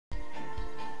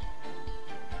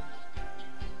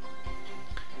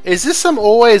Is this some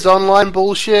always online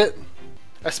bullshit?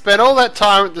 I spent all that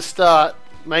time at the start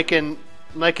making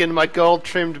my gold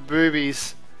trimmed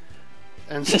boobies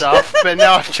and stuff, but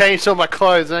now I've changed all my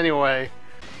clothes anyway.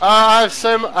 I have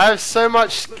so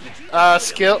much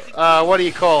skill. What do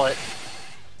you call it?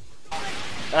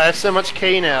 I have so much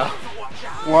key now.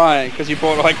 Why? Because you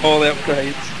bought like all the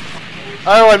upgrades.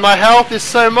 Oh, and my health is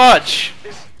so much.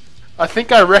 I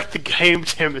think I wrecked the game,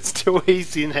 Tim. It's too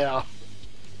easy now.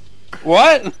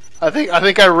 What? I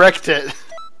think I wrecked it.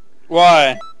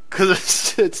 Why?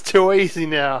 Because it's too easy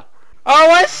now.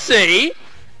 Oh, I see.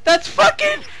 That's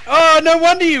fucking. Oh, no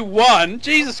wonder you won.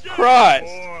 Jesus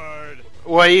Christ.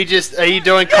 Well, are you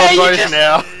doing combos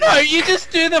now? No, you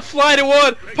just do the fly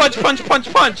toward punch, punch,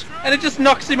 punch, punch, and it just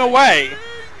knocks him away.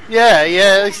 Yeah,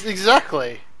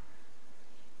 exactly.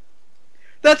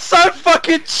 That's so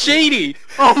fucking cheaty.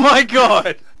 Oh my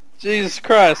god. Jesus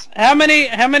Christ. How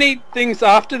many things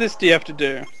after this do you have to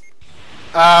do?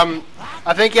 I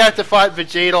think you have to fight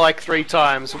Vegeta like 3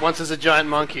 times. Once as a giant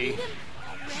monkey.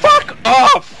 Fuck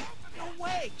off!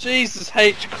 Jesus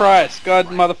H Christ. God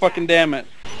motherfucking damn it.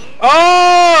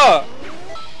 Oh!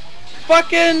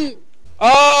 Fucking...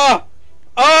 Oh!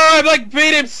 Oh, I like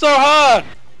beat him so hard!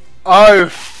 Oh,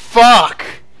 fuck!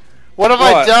 What have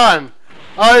I done?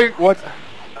 Oh... What?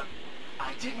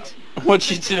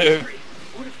 What'd you do?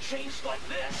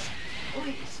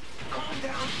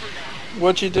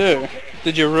 What'd you do?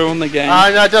 Did you ruin the game?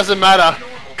 No, it doesn't matter.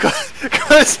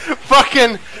 Cause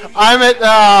fucking...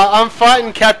 I'm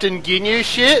fighting Captain Ginyu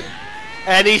shit,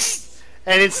 and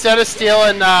instead of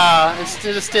stealing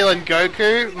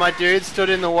Goku, my dude stood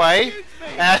in the way,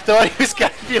 and I thought he was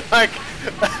gonna be like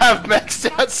have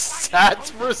maxed out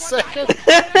stats for a second,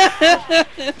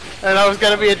 and I was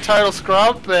gonna be a total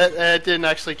scrub, but it didn't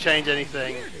actually change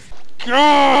anything.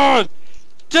 God,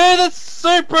 do the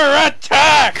super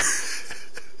attack!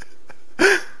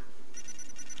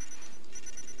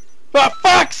 For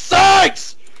fuck's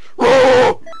sakes!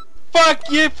 Oh, fuck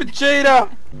you, Vegeta!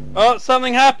 Oh,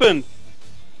 something happened.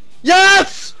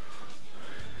 Yes!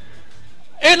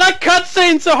 It like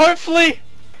cutscene, so hopefully...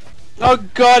 Oh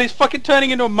god, he's fucking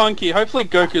turning into a monkey. Hopefully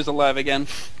Goku's alive again.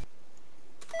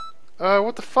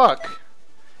 What the fuck?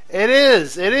 It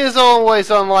is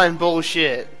always online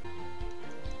bullshit.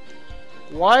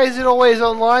 Why is it always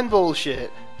online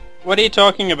bullshit? What are you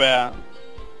talking about?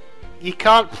 You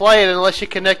can't play it unless you're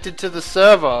connected to the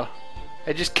server.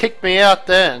 It just kicked me out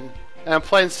then, and I'm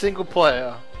playing single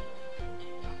player.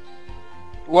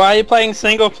 Why are you playing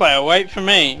single player? Wait for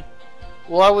me.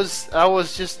 Well, I was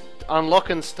just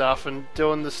unlocking stuff and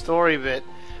doing the story bit.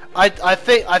 I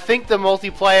think the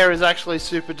multiplayer is actually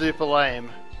super duper lame.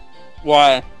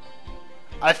 Why?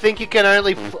 I think you can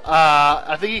only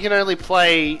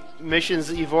play missions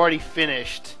that you've already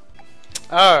finished.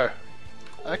 Oh,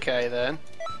 okay then.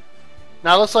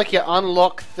 Now it looks like you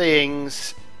unlock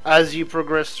things as you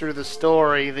progress through the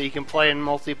story that you can play in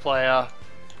multiplayer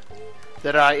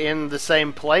that are in the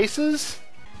same places.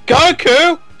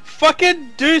 Goku!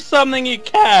 Fucking do something, you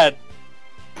cad!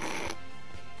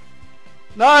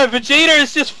 No, Vegeta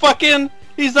is just fucking...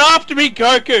 He's after me,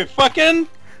 Goku! Fucking...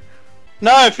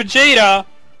 No, Vegeta!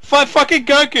 Fight fucking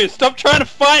Goku! Stop trying to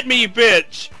fight me, you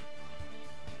bitch!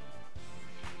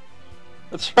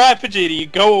 That's right, Vegeta, you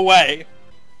go away.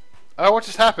 Oh, what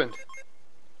just happened?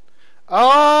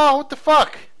 Oh, what the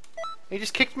fuck? He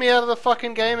just kicked me out of the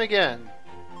fucking game again.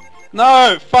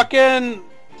 No, fucking...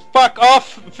 Fuck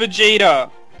off,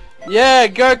 Vegeta! Yeah,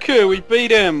 Goku, we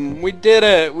beat him! We did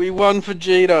it! We won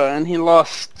Vegeta, and he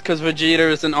lost, because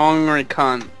Vegeta is an ornery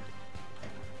cunt.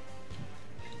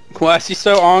 Why is he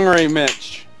so ornery,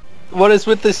 Mitch? What is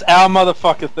with this our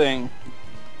motherfucker thing?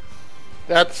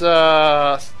 That's,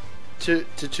 Tootie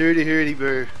Hootie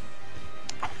Boo.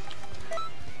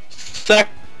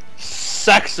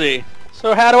 Sexy.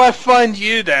 So how do I find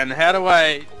you then? How do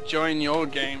I join your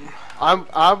game? I'm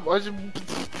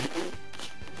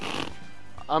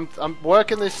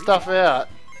working this stuff out.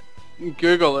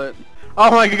 Google it.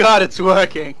 Oh my god, it's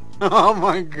working. Oh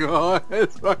my god,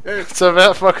 it's working. It's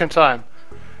about fucking time.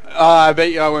 I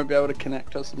bet you I won't be able to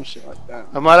connect or some shit like that.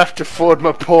 I might have to forward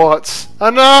my ports. Oh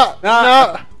no!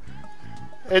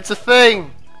 It's a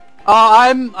thing.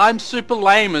 Oh, I'm super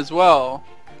lame as well.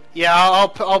 Yeah,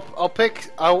 I'll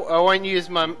pick. I won't use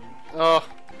my. Oh,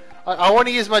 I want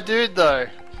to use my dude though.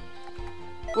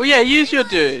 Well, yeah, use your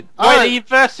dude. Wait, are you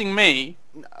versing me?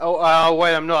 Oh,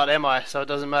 wait, I'm not, am I? So it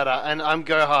doesn't matter. And I'm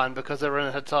Gohan because I run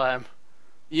out of time.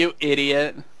 You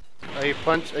idiot. Are you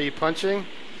punching?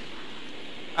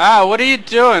 Ah, what are you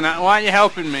doing? Why aren't you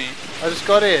helping me? I just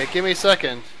got here. Give me a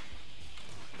second.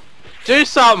 Do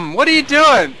something. What are you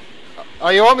doing? Oh,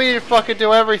 you want me to fucking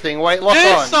do everything? Wait, lock Do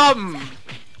on. something!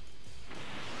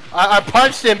 I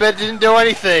punched him, but it didn't do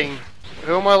anything.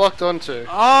 Who am I locked onto?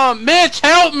 Oh, Mitch,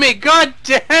 help me! God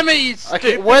damn it, you stupid...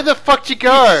 Okay, where the fuck you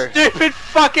go? You stupid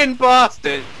fucking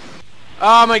bastard!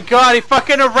 Oh my god, he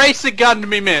fucking eraser gunned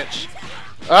me, Mitch!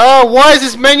 Oh, why is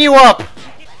this menu up?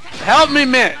 Help me,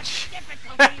 Mitch!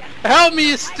 Help me,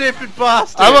 you stupid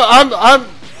bastard! I'm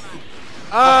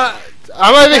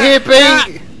over here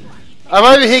being... I'm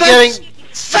over here getting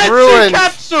Sensu ruined.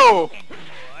 capsule!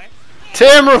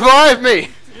 Tim, revive me!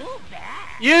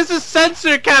 Use a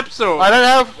sensor capsule! I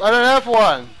don't have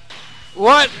one.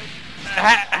 What?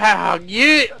 How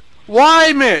you?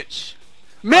 Why, Mitch?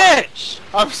 Mitch!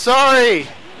 I'm sorry.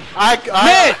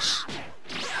 Mitch!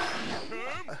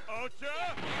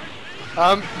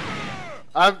 I'm.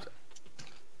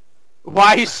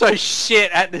 Why are you so shit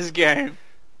at this game?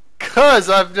 Cause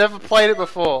I've never played it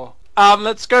before.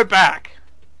 Let's go back.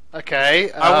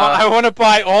 Okay. I want to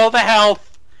buy all the health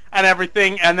and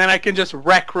everything, and then I can just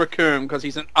wreck Raccoon because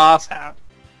he's an asshat.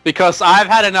 Because I've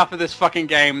had enough of this fucking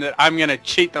game that I'm gonna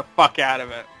cheat the fuck out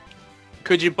of it.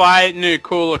 Could you buy new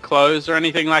cooler clothes or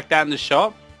anything like that in the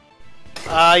shop?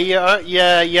 Yeah.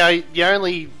 You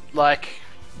only like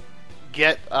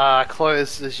get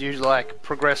clothes as you like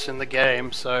progress in the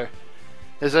game, so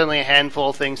there's only a handful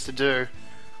of things to do.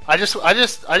 I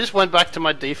just went back to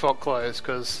my default clothes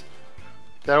because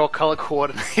they're all color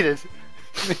coordinated.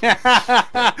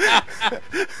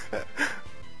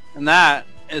 And that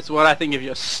is what I think of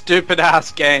your stupid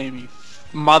ass game, you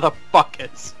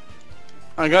motherfuckers.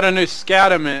 I got a new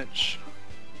scouter, Mitch.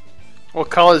 What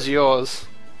color's yours?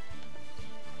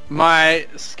 My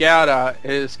scouter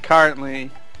is currently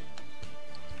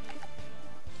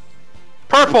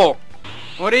purple.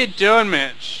 What are you doing,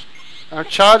 Mitch? I'm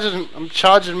charging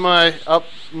my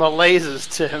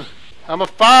lasers, Tim. I'm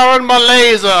firing my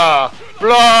laser.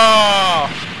 Blah.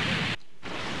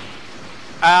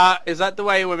 Is that the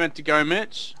way we're meant to go,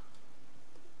 Mitch?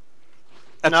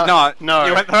 That's No, not. no.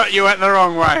 You went the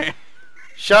wrong way.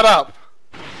 Shut up.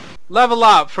 Level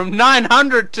up from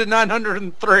 900 to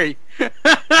 903.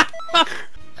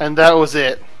 And that was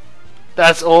it.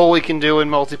 That's all we can do in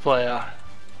multiplayer,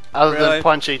 other Really? than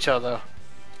punch each other.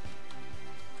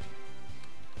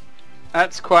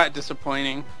 That's quite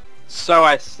disappointing. So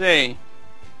I see.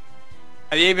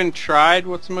 Have you even tried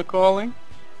whatchamacalling?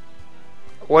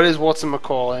 What is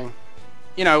whatchamacalling?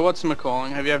 You know,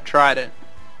 whatchamacalling. Have you ever tried it?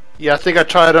 Yeah, I think I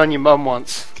tried it on your mum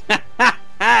once.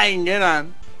 Hey, get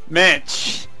on.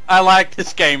 Mitch, I like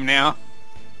this game now.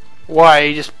 Why?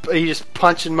 Are you just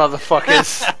punching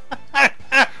motherfuckers?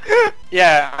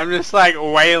 Yeah, I'm just like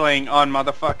wailing on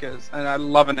motherfuckers, and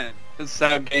I'm loving it. That's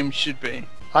how games should be.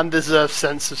 Undeserved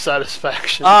sense of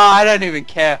satisfaction. Oh, I don't even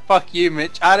care. Fuck you,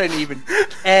 Mitch. I don't even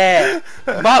care.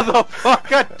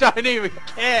 Motherfucker, don't even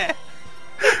care.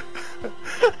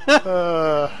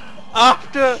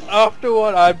 After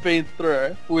what I've been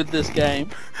through with this game.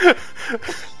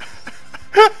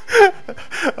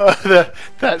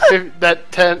 That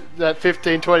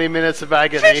 15-20 minutes of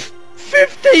agony.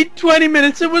 15-20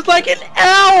 minutes. It was like an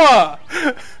hour.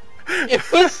 It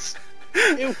was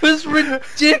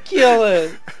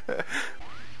ridiculous.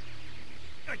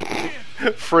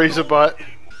 Freezer butt.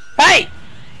 Hey!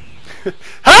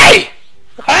 Hey!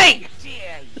 Hey!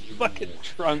 Fucking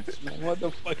Trunks, man. What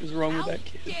the fuck is wrong with that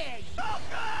kid?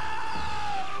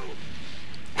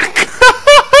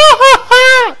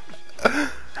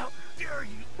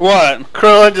 What?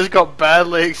 Krillin just got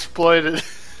badly exploited.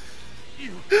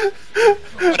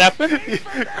 What happened?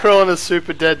 Krillin is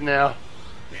super dead now.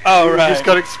 Oh, He right. just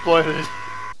got exploded.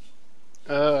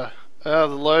 The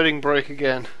loading broke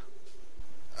again.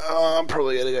 Oh, I'm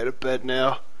probably gonna go to bed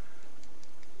now.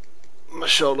 My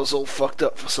shoulder's all fucked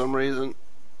up for some reason.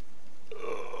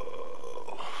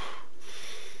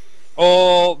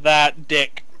 All that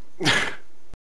dick.